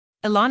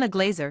Ilana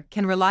Glazer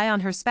can rely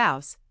on her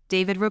spouse,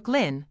 David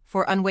Rooklin,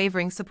 for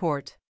unwavering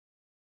support.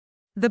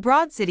 The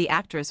Broad City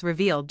actress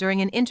revealed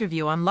during an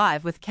interview on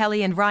Live with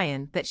Kelly and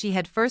Ryan that she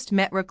had first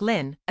met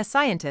Rooklin, a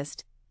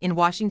scientist, in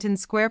Washington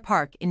Square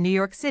Park in New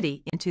York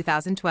City in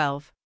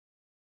 2012.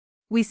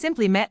 "We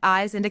simply met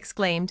eyes and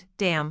exclaimed,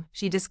 'Damn,'"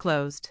 she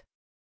disclosed.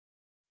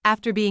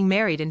 After being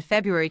married in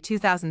February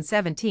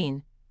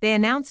 2017, they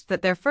announced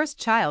that their first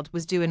child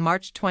was due in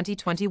March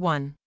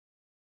 2021.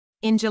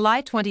 In July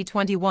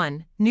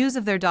 2021, news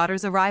of their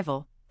daughter's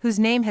arrival, whose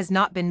name has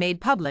not been made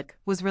public,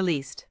 was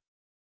released.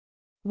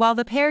 While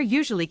the pair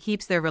usually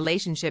keeps their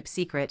relationship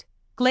secret,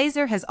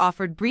 Glazer has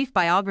offered brief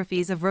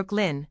biographies of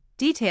Rooklin,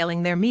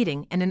 detailing their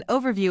meeting and an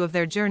overview of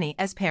their journey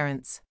as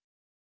parents.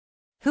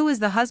 Who is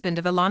the husband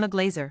of Ilana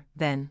Glazer,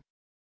 then?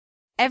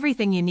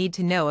 Everything you need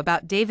to know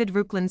about David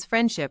Rooklin's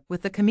friendship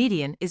with the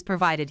comedian is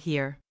provided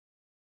here.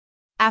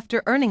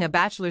 After earning a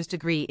bachelor's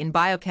degree in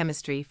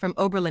biochemistry from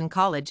Oberlin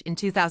College in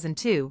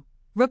 2002,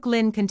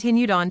 Rooklin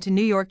continued on to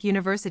New York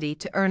University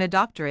to earn a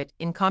doctorate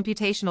in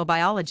computational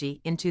biology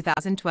in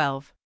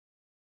 2012.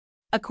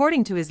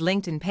 According to his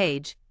LinkedIn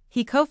page,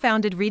 he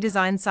co-founded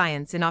Redesign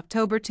Science in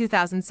October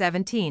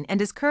 2017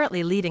 and is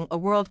currently leading a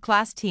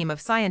world-class team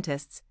of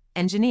scientists,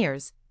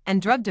 engineers,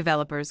 and drug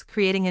developers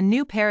creating a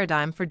new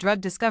paradigm for drug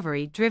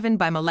discovery driven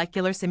by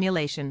molecular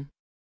simulation.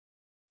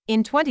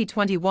 In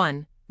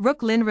 2021,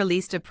 Rooklin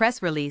released a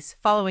press release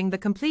following the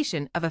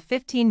completion of a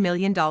 $15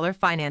 million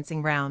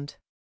financing round.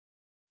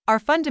 "Our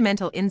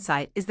fundamental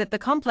insight is that the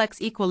complex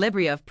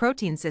equilibria of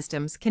protein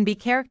systems can be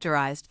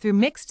characterized through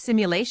mixed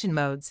simulation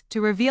modes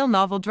to reveal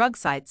novel drug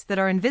sites that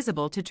are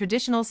invisible to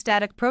traditional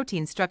static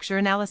protein structure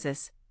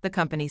analysis," the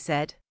company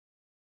said.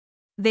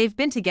 They've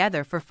been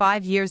together for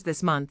 5 years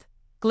this month,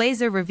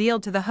 Glazer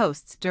revealed to the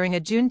hosts during a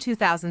June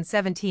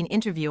 2017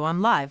 interview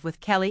on Live with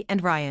Kelly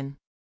and Ryan.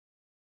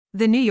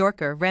 The New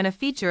Yorker ran a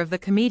feature of the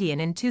comedian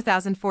in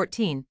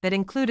 2014 that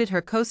included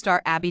her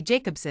co-star Abby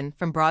Jacobson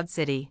from Broad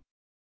City.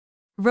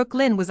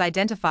 Rooklin was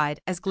identified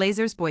as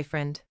Glazer's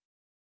boyfriend.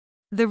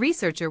 The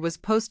researcher was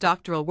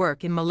postdoctoral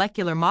work in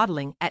molecular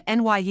modeling at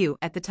NYU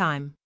at the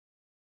time.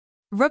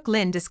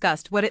 Rooklin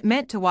discussed what it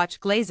meant to watch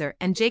Glazer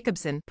and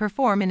Jacobson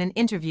perform in an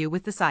interview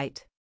with the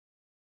site.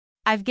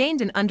 "I've gained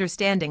an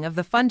understanding of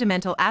the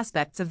fundamental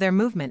aspects of their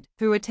movement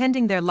through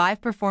attending their live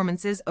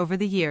performances over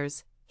the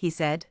years," he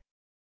said.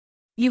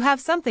 "You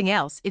have something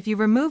else if you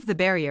remove the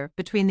barrier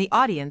between the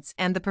audience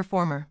and the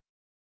performer.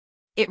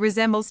 It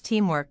resembles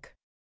teamwork."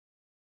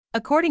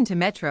 According to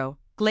Metro,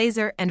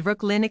 Glazer and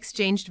Rooklin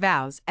exchanged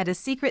vows at a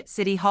secret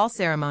City Hall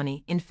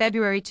ceremony in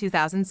February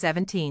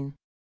 2017.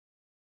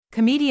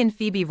 Comedian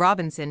Phoebe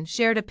Robinson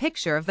shared a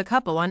picture of the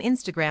couple on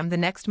Instagram the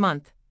next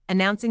month,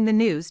 announcing the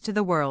news to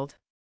the world.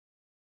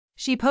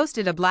 She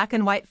posted a black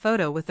and white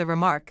photo with the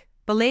remark,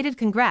 "Belated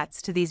congrats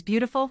to these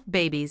beautiful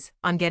babies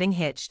on getting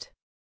hitched.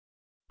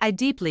 I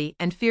deeply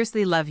and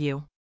fiercely love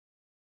you.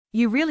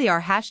 You really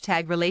are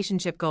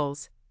 #relationship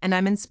goals, and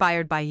I'm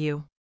inspired by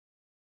you."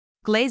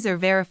 Glazer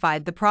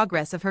verified the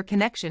progress of her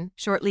connection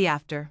shortly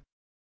after.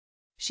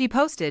 She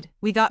posted,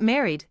 "We got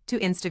married," to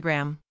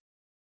Instagram.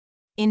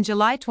 In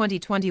July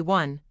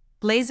 2021,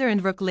 Glazer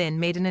and Rooklin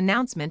made an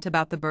announcement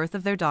about the birth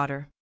of their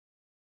daughter.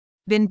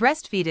 "Been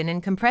breastfeeding in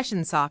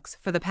compression socks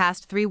for the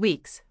past 3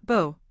 weeks,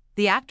 boo,"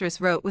 the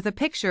actress wrote with a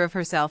picture of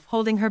herself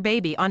holding her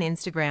baby on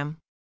Instagram.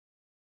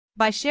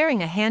 By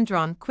sharing a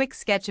hand-drawn quick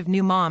sketch of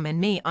new mom and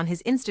me on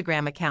his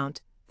Instagram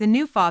account, the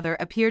new father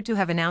appeared to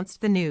have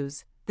announced the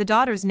news. The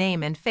daughter's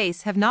name and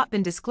face have not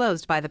been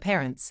disclosed by the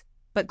parents,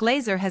 but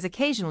Glazer has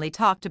occasionally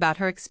talked about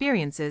her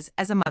experiences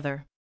as a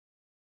mother.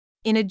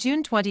 In a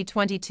June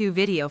 2022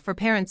 video for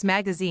Parents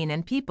Magazine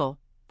and People,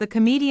 the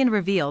comedian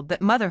revealed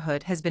that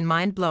motherhood has been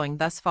mind-blowing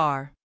thus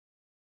far.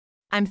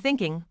 "I'm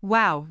thinking,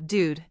 wow,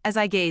 dude, as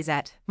I gaze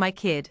at my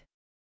kid.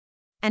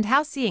 And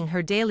how seeing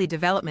her daily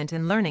development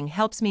and learning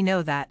helps me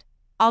know that,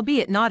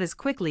 albeit not as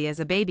quickly as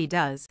a baby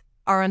does,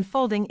 our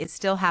unfolding is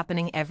still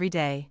happening every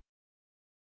day."